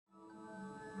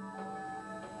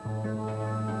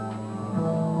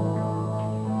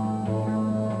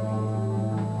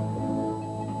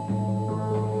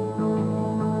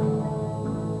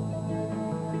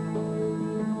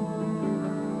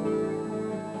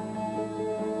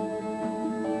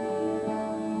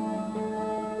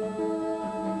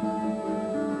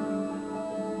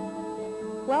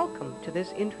Welcome to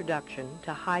this introduction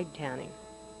to hide tanning.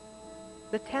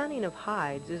 The tanning of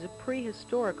hides is a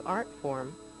prehistoric art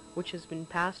form which has been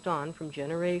passed on from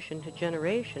generation to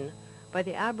generation by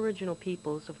the Aboriginal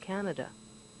peoples of Canada.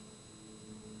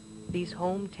 These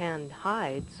home-tanned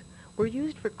hides were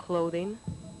used for clothing,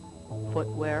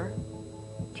 footwear,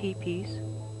 teepees,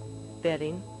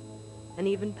 bedding, and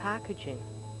even packaging.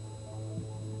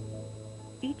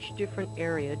 Each different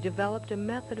area developed a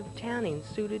method of tanning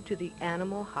suited to the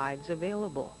animal hides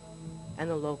available and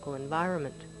the local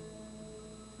environment.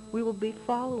 We will be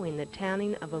following the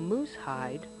tanning of a moose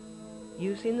hide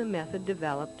using the method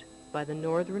developed by the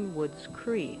Northern Woods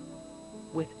Cree,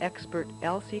 with expert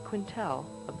Elsie Quintal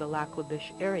of the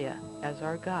Lac-La-Biche area as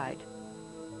our guide.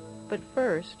 But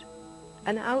first,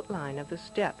 an outline of the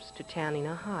steps to tanning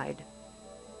a hide.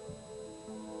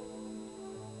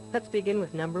 Let's begin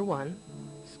with number 1,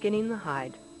 skinning the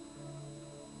hide.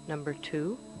 Number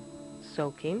 2,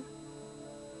 soaking.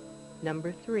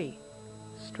 Number 3,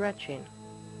 stretching.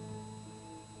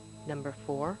 Number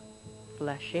 4,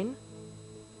 fleshing.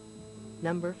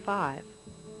 Number 5,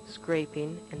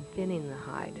 scraping and thinning the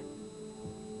hide.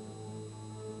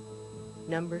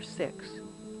 Number 6,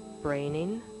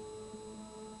 braining.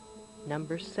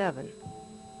 Number 7,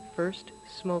 first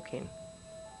smoking.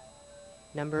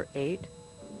 Number 8,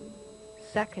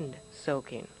 second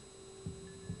soaking.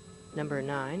 Number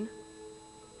 9,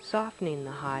 softening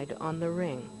the hide on the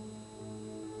ring.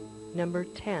 Number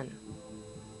 10,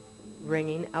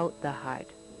 wringing out the hide.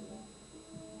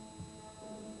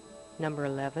 Number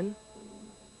 11,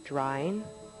 drying.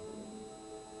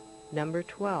 Number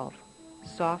 12,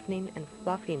 softening and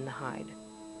fluffing the hide.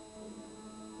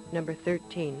 Number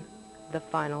 13, the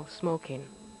final smoking.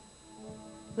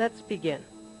 Let's begin.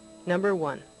 Number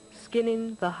 1,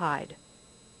 skinning the hide.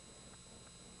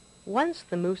 Once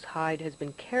the moose hide has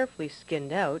been carefully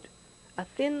skinned out, a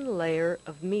thin layer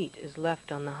of meat is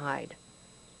left on the hide.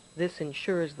 This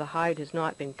ensures the hide has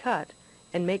not been cut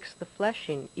and makes the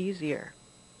fleshing easier.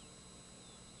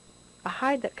 A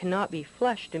hide that cannot be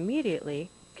fleshed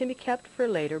immediately can be kept for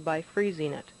later by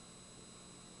freezing it.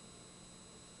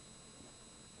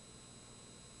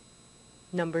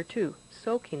 Number 2,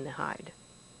 soaking the hide.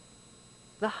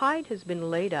 The hide has been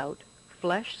laid out,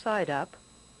 flesh side up,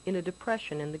 in a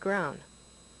depression in the ground.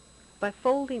 By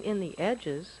folding in the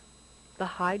edges, the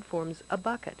hide forms a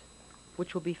bucket,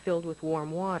 which will be filled with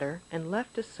warm water and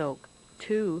left to soak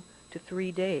 2 to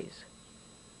 3 days.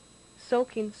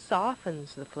 Soaking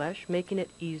softens the flesh, making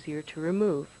it easier to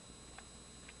remove.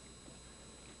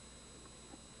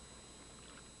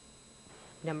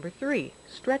 Number 3,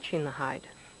 stretching the hide.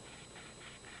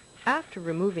 After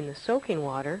removing the soaking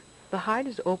water, the hide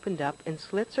is opened up and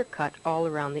slits are cut all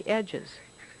around the edges.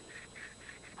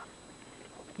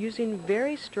 Using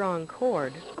very strong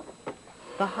cord,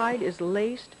 the hide is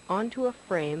laced onto a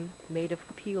frame made of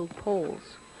peeled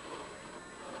poles.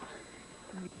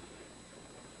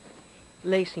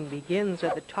 Lacing begins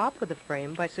at the top of the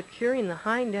frame by securing the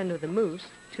hind end of the moose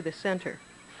to the center.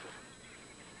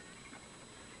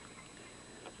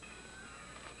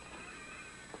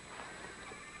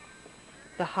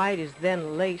 The hide is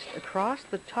then laced across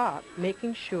the top,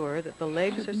 making sure that the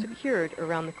legs are secured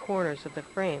around the corners of the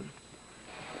frame.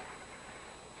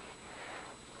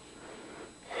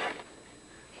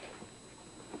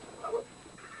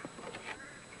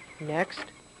 Next,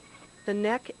 the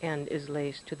neck end is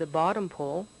laced to the bottom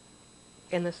pole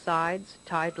and the sides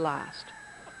tied last.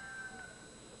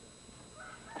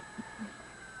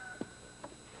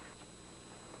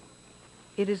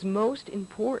 It is most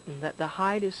important that the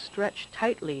hide is stretched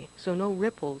tightly so no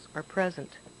ripples are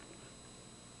present.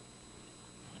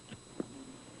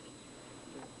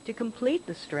 To complete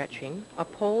the stretching, a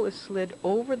pole is slid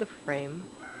over the frame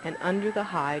and under the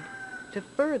hide to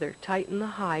further tighten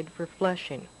the hide for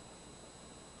fleshing.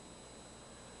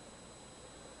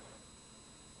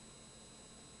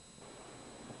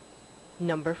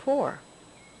 Number 4,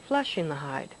 fleshing the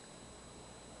hide.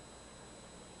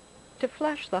 To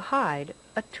flesh the hide,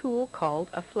 a tool called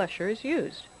a flesher is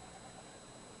used.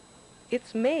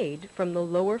 It's made from the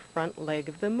lower front leg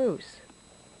of the moose.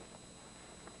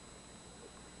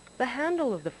 The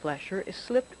handle of the flesher is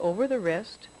slipped over the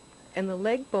wrist, and the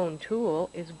leg bone tool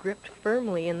is gripped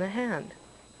firmly in the hand.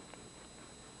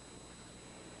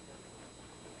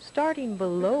 Starting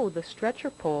below the stretcher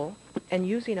pole and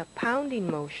using a pounding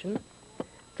motion,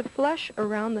 the flesh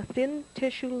around the thin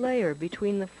tissue layer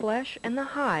between the flesh and the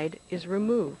hide is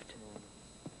removed.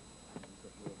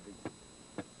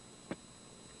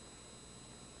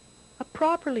 A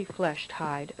properly fleshed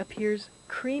hide appears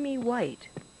creamy white,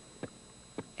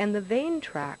 and the vein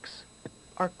tracks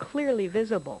are clearly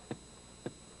visible.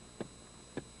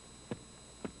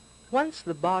 Once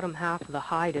the bottom half of the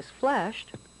hide is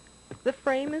fleshed, the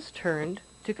frame is turned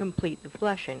to complete the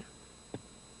fleshing.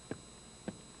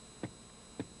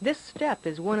 This step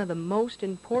is one of the most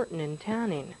important in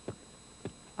tanning.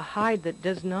 A hide that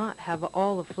does not have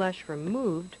all the flesh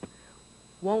removed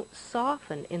won't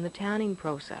soften in the tanning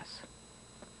process.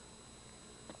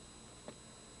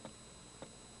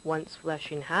 Once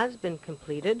fleshing has been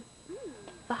completed,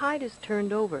 the hide is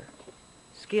turned over,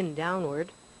 skin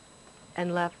downward,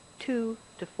 and left 2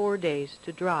 to 4 days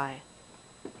to dry.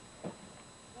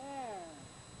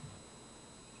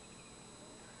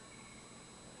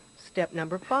 Step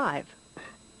number 5,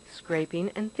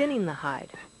 scraping and thinning the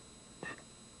hide.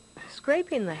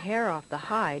 Scraping the hair off the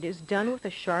hide is done with a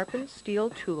sharpened steel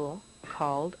tool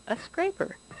called a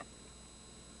scraper.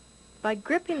 By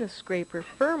gripping the scraper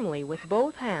firmly with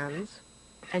both hands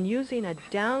and using a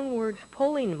downward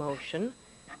pulling motion,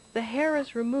 the hair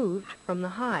is removed from the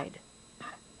hide.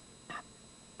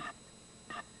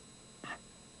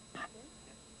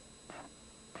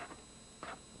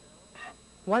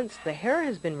 Once the hair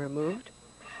has been removed,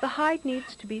 the hide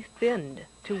needs to be thinned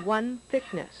to 1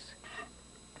 thickness.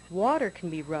 Water can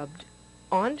be rubbed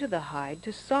onto the hide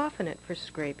to soften it for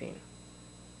scraping.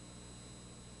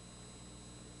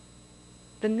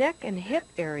 The neck and hip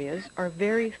areas are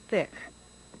very thick.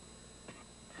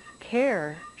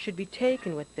 Care should be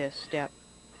taken with this step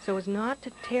so as not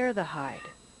to tear the hide.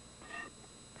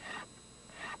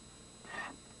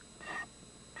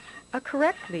 A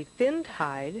correctly thinned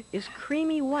hide is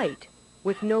creamy white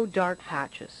with no dark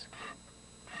patches.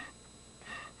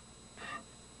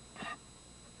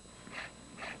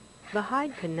 The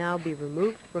hide can now be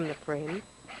removed from the frame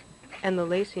and the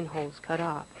lacing holes cut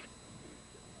off.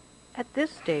 At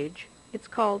this stage, it's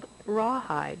called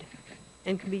rawhide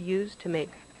and can be used to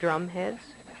make drum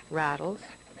heads, rattles,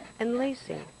 and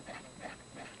lacing.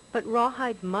 But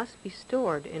rawhide must be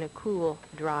stored in a cool,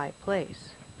 dry place.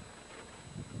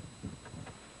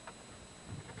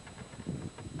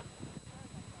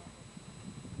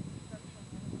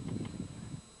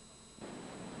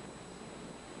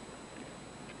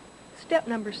 Step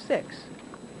number 6,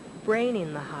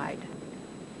 braining the hide.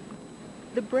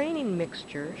 The braining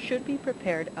mixture should be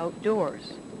prepared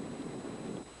outdoors.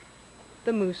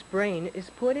 The moose brain is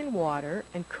put in water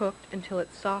and cooked until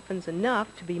it softens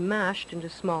enough to be mashed into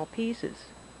small pieces.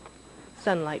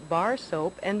 Sunlight bar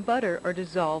soap and butter are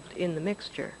dissolved in the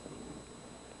mixture.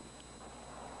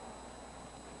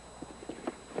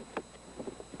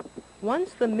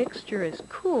 Once the mixture is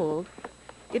cooled,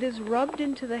 it is rubbed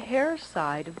into the hair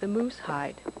side of the moose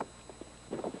hide.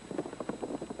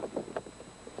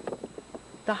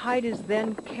 The hide is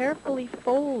then carefully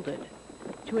folded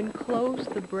to enclose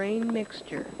the brain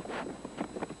mixture,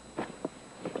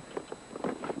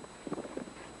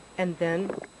 and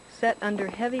then set under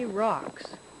heavy rocks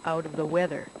out of the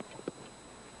weather.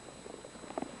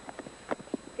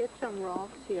 Get some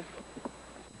rocks here.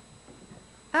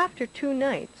 After 2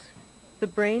 nights, the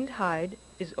brained hide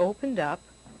is opened up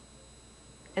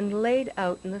and laid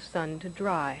out in the sun to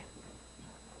dry.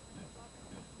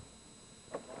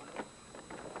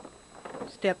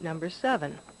 Step number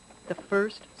 7, the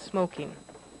first smoking.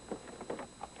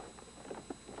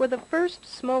 For the first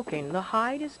smoking, the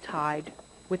hide is tied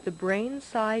with the brain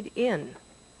side in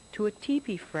to a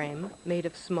teepee frame made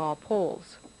of small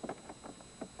poles.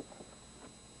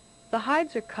 The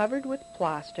hides are covered with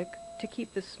plastic to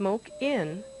keep the smoke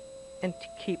in and to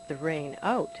keep the rain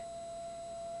out.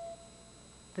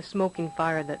 The smoking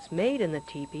fire that's made in the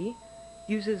teepee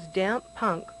uses damp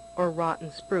punk or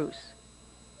rotten spruce.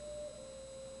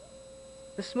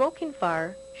 The smoking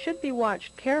fire should be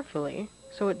watched carefully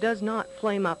so it does not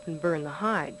flame up and burn the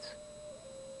hides.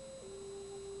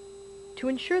 To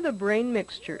ensure the brain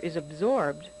mixture is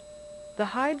absorbed, the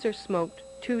hides are smoked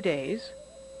 2 days,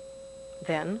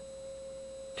 then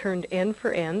turned end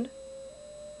for end,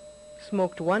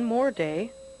 smoked 1 more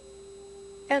day,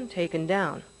 and taken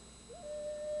down.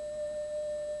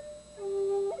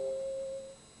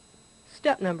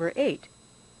 Step number 8,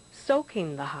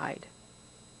 soaking the hide.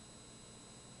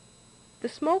 The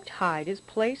smoked hide is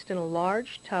placed in a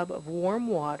large tub of warm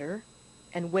water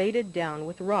and weighted down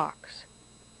with rocks.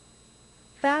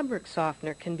 Fabric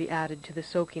softener can be added to the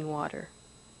soaking water.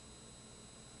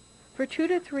 For 2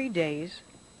 to 3 days,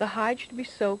 the hide should be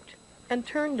soaked and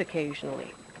turned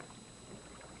occasionally.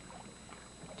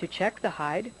 To check the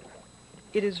hide,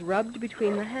 it is rubbed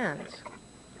between the hands,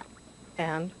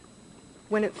 and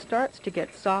when it starts to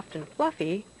get soft and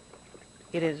fluffy,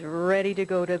 it is ready to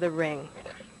go to the wring.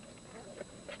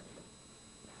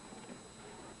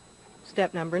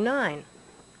 Step number 9,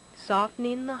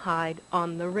 softening the hide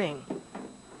on the wring.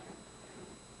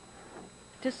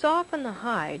 To soften the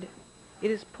hide, it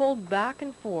is pulled back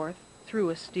and forth through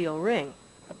a steel ring.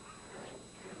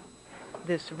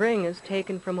 This ring is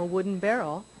taken from a wooden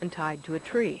barrel and tied to a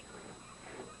tree.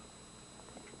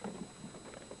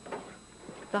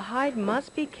 The hide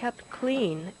must be kept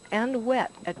clean and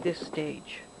wet at this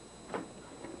stage.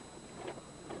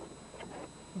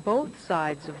 Both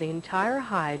sides of the entire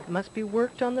hide must be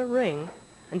worked on the ring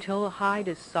until the hide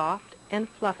is soft and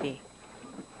fluffy.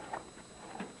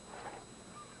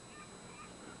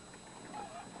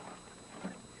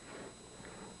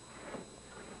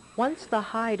 Once the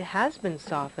hide has been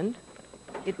softened,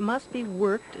 it must be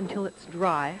worked until it's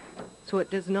dry so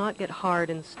it does not get hard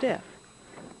and stiff.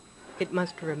 It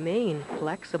must remain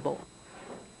flexible.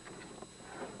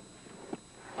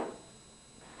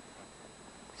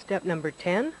 Step number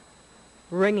 10,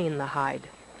 wringing the hide.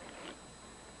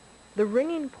 The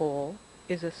wringing pole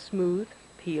is a smooth,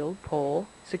 peeled pole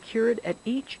secured at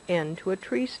each end to a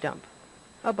tree stump,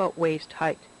 about waist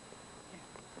height.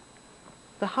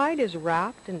 The hide is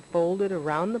wrapped and folded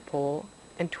around the pole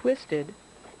and twisted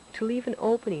to leave an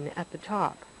opening at the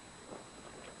top.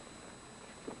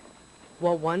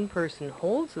 While one person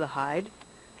holds the hide,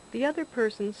 the other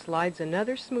person slides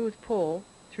another smooth pole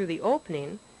through the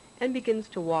opening and begins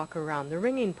to walk around the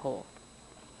wringing pole.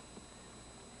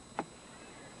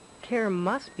 Care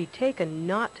must be taken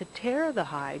not to tear the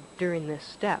hide during this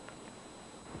step.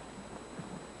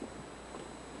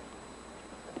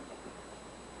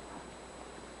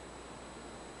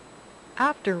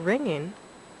 After wringing,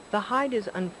 the hide is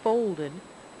unfolded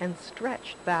and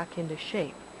stretched back into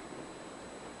shape.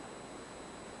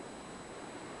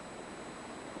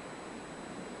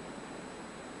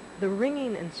 The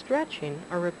wringing and stretching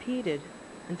are repeated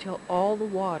until all the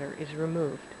water is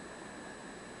removed.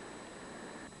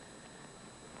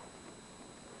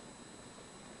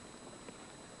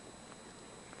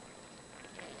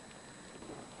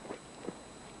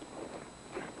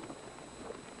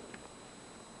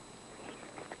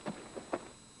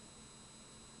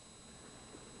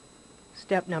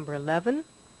 Step number 11,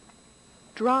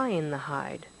 drying the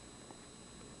hide.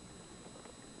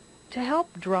 To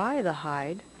help dry the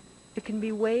hide, it can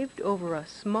be waved over a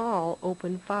small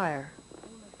open fire.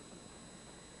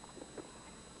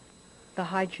 The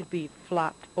hide should be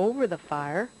flapped over the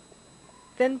fire,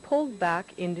 then pulled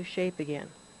back into shape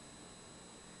again.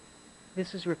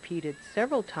 This is repeated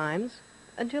several times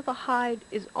until the hide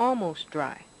is almost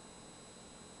dry.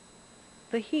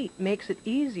 The heat makes it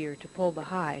easier to pull the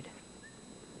hide.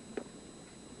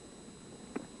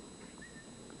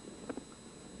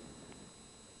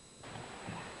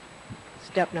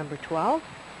 Step number 12,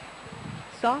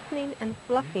 softening and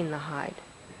fluffing the hide.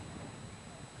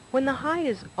 When the hide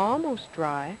is almost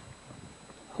dry,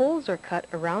 holes are cut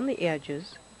around the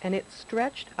edges and it's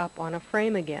stretched up on a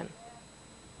frame again.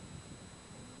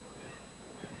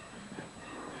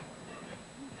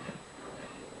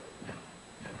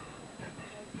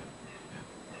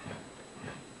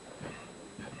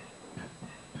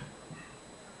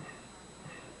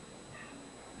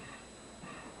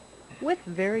 With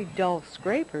very dull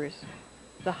scrapers,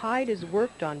 the hide is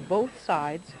worked on both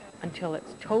sides until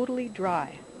it's totally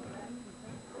dry.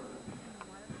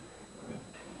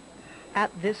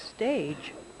 At this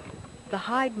stage, the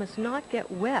hide must not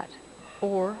get wet,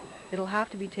 or it'll have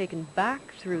to be taken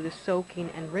back through the soaking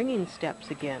and wringing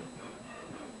steps again.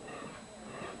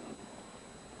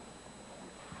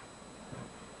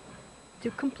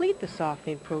 To complete the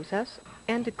softening process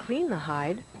and to clean the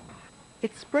hide,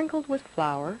 it's sprinkled with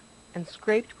flour and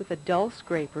scraped with a dull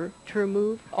scraper to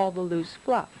remove all the loose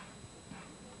fluff.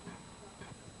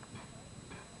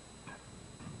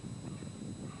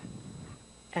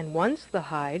 And once the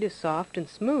hide is soft and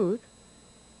smooth,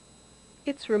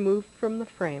 it's removed from the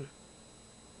frame.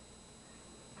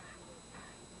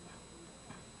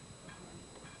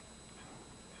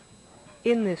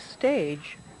 In this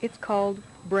stage, it's called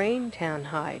brain tan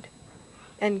hide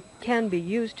and can be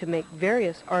used to make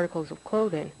various articles of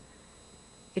clothing.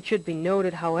 It should be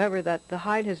noted, however, that the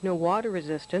hide has no water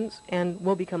resistance and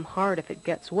will become hard if it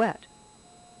gets wet.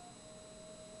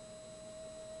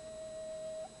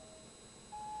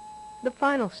 The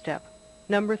final step,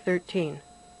 number 13,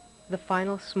 the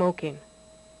final smoking.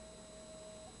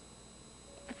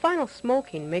 The final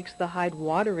smoking makes the hide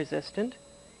water resistant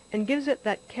and gives it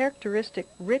that characteristic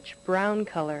rich brown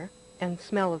color and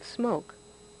smell of smoke.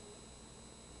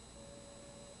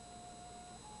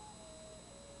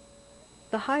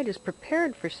 The hide is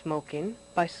prepared for smoking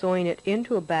by sewing it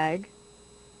into a bag,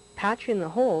 patching the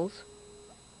holes,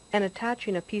 and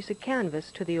attaching a piece of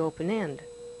canvas to the open end.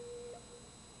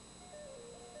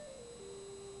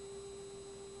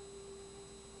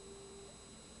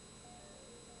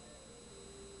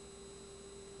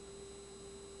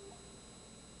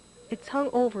 It's hung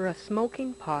over a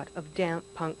smoking pot of damp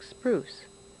punk spruce.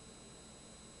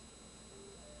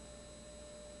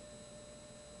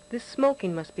 This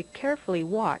smoking must be carefully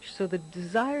watched so the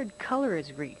desired color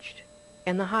is reached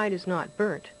and the hide is not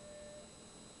burnt.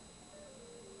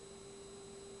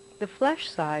 The flesh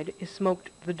side is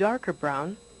smoked the darker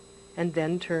brown and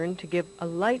then turned to give a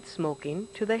light smoking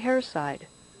to the hair side.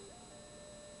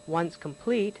 Once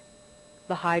complete,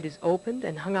 the hide is opened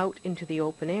and hung out into the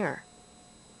open air.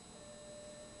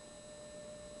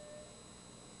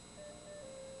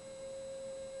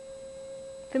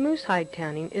 The moose hide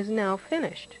tanning is now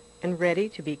finished and ready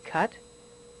to be cut,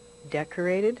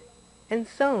 decorated, and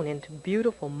sewn into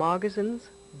beautiful moccasins,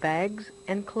 bags,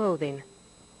 and clothing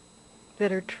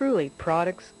that are truly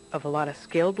products of a lot of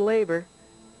skilled labor,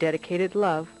 dedicated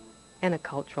love, and a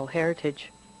cultural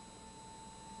heritage.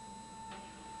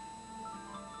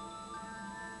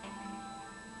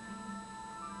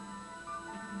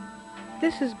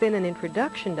 This has been an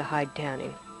introduction to hide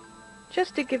tanning,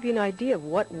 just to give you an idea of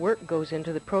what work goes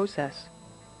into the process.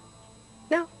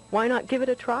 Now, why not give it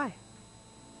a try?